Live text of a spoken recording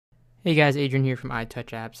Hey guys, Adrian here from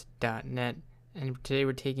iTouchApps.net, and today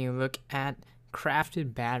we're taking a look at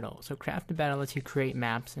CraftedBattle. So CraftedBattle lets you create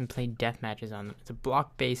maps and play death matches on them. It's a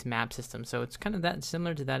block-based map system, so it's kind of that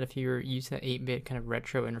similar to that if you're used to the 8-bit kind of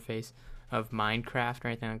retro interface of Minecraft or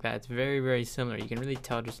anything like that. It's very, very similar. You can really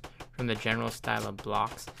tell just from the general style of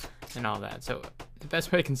blocks and all that. So the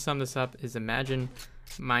best way I can sum this up is imagine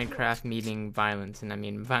Minecraft meeting violence, and I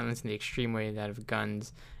mean violence in the extreme way, that of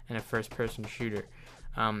guns and a first-person shooter.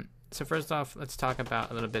 So first off, let's talk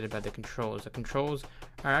about a little bit about the controls. The controls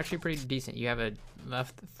are actually pretty decent. You have a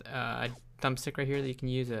left thumbstick right here that you can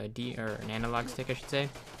use, a D or an analog stick, I should say,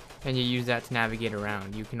 and you use that to navigate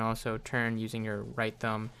around. You can also turn using your right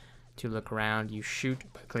thumb to look around. You shoot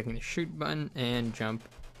by clicking the shoot button and jump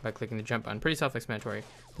by clicking the jump button. Pretty self-explanatory.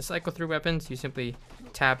 To cycle through weapons, you simply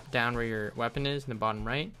tap down where your weapon is in the bottom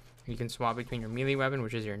right. You can swap between your melee weapon,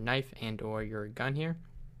 which is your knife, and or your gun here.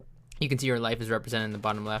 You can see your life is represented in the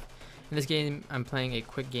bottom left. In this game, I'm playing a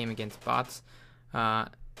quick game against bots, and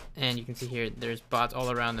you can see here there's bots all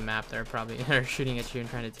around the map that are probably shooting at you and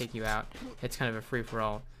trying to take you out. It's kind of a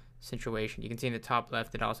free-for-all situation. You can see in the top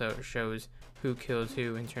left it also shows who kills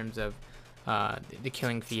who in terms of the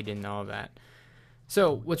killing feed and all of that.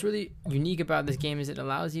 So what's really unique about this game is it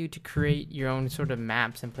allows you to create your own sort of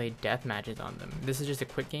maps and play death matches on them. This is just a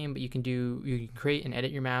quick game, but you can create and edit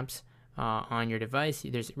your maps on your device.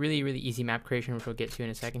 There's really easy map creation, which we'll get to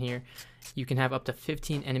in a second here. You can have up to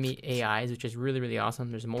 15 enemy AIs, which is really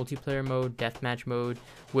awesome. There's multiplayer mode, deathmatch mode,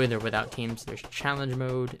 with or without teams. There's challenge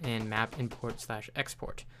mode and map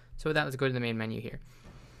import/export. So with that, let's go to the main menu here.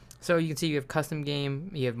 So you can see you have custom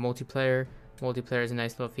game, you have multiplayer. Multiplayer is a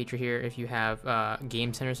nice little feature here if you have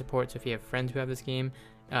game center support. So if you have friends who have this game,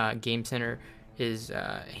 game center is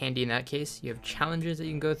handy in that case. You have challenges that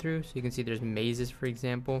you can go through. So you can see there's mazes, for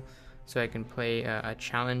example. So I can play a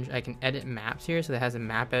challenge. I can edit maps here, so that has a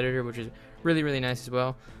map editor, which is really nice as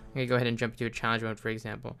well. I'm gonna go ahead and jump into a challenge mode, for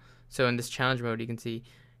example. So in this challenge mode, you can see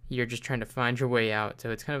you're just trying to find your way out. So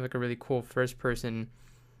it's kind of like a really cool first-person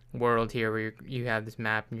world here, where you have this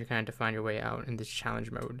map and you're kind of to find your way out in this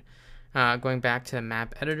challenge mode. Going back to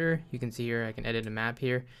map editor, you can see here I can edit a map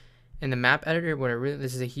here. In the map editor,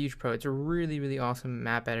 this is a huge pro. It's a really awesome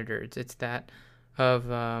map editor. It's that of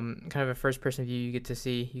kind of a first-person view. You get to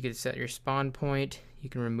set your spawn point. You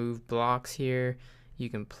can remove blocks here. You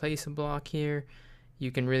can place a block here.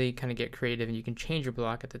 You can really kind of get creative, and you can change your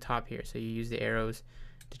block at the top here. So you use the arrows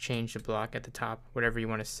to change the block at the top, whatever you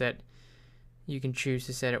want to set. You can choose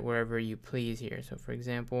to set it wherever you please here. So for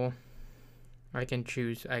example, I can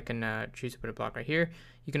choose to put a block right here.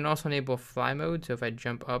 You can also enable fly mode. So if I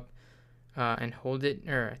jump up and hold it,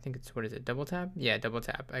 or I think it's, what is it, double tap? Yeah, double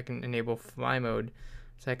tap. I can enable fly mode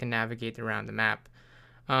so I can navigate around the map.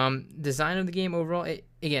 Design of the game overall,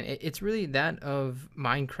 it's really that of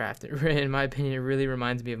Minecraft. In my opinion, it really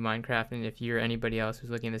reminds me of Minecraft, and if you're anybody else who's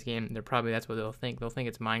looking at this game, that's what they'll think. They'll think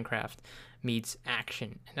it's Minecraft meets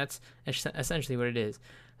action, and that's essentially what it is.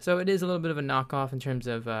 So it is a little bit of a knockoff in terms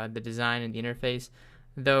of the design and the interface,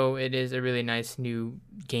 though it is a really nice new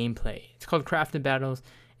gameplay. It's called Crafted Battles.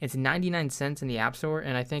 It's 99 cents in the App Store,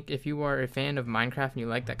 and I think if you are a fan of Minecraft and you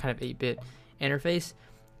like that kind of 8-bit interface,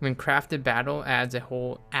 when CraftedBattle adds a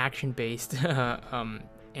whole action-based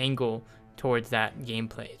angle towards that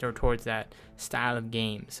gameplay, or towards that style of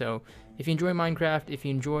game. So if you enjoy Minecraft, if you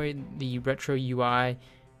enjoy the retro UI,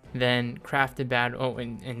 then CraftedBattle,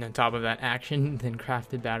 and on top of that action, then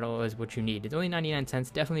CraftedBattle is what you need. It's only 99 cents,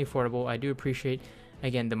 definitely affordable. I do appreciate,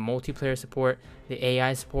 again, the multiplayer support, the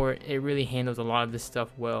AI support. It really handles a lot of this stuff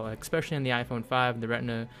well, especially on the iPhone 5, the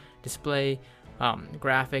Retina display,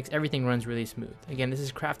 graphics, everything runs really smooth. Again, this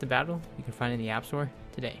is CraftedBattle. You can find it in the App Store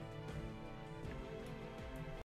today.